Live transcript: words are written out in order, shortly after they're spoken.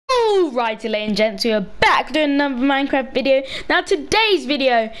Alrighty, ladies and gents, we are back doing another Minecraft video. Now today's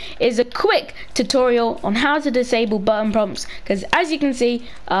video is a quick tutorial on how to disable button prompts, because as you can see,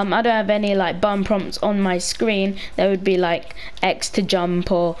 I don't have any like button prompts on my screen. There would be like X to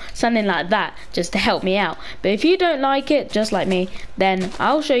jump or something like that, just to help me out. But if you don't like it, just like me, then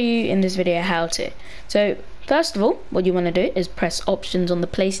I'll show you in this video how to. So first of all, what you want to do is press options on the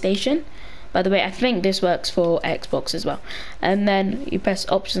PlayStation. By the way, I think this works for Xbox as well. And then you press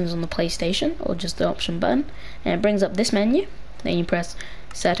options on the PlayStation, or just the option button, and it brings up this menu. Then you press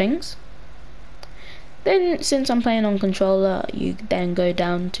settings. Then, since I'm playing on controller, you then go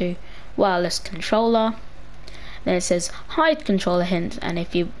down to wireless controller. Then it says hide controller hints, and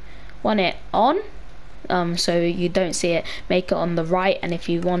if you want it on, so you don't see it, make it on the right. And if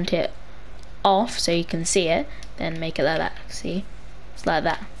you want it off so you can see it, then make it like that. See? Like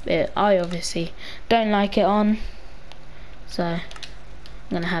that. I obviously don't like it on, so I'm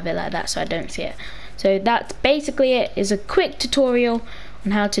gonna have it like that so I don't see it. So that's basically it. Is a quick tutorial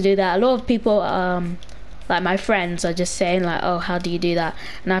on how to do that. A lot of people, like my friends, are just saying like, oh, how do you do that?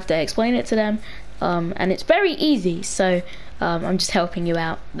 And I have to explain it to them, and it's very easy, so I'm just helping you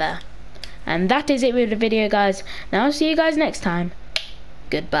out there. And that is it with the video, guys. Now I'll see you guys next time.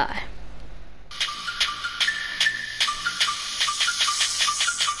 Goodbye.